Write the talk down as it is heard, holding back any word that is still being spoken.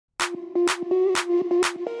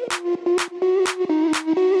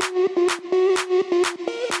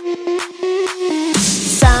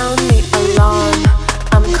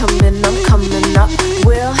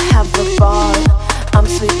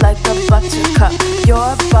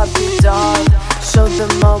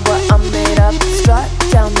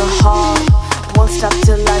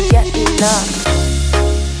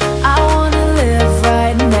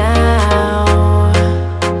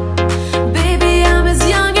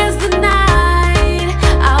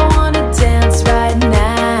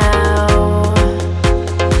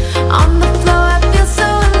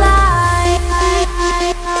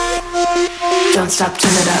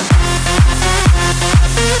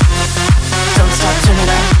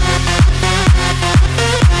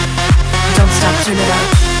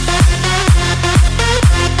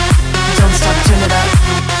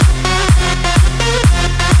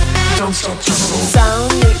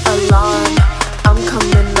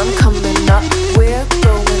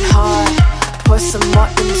pour some more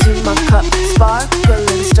into my cup.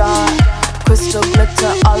 Sparkling star, crystal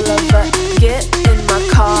glitter all over. Get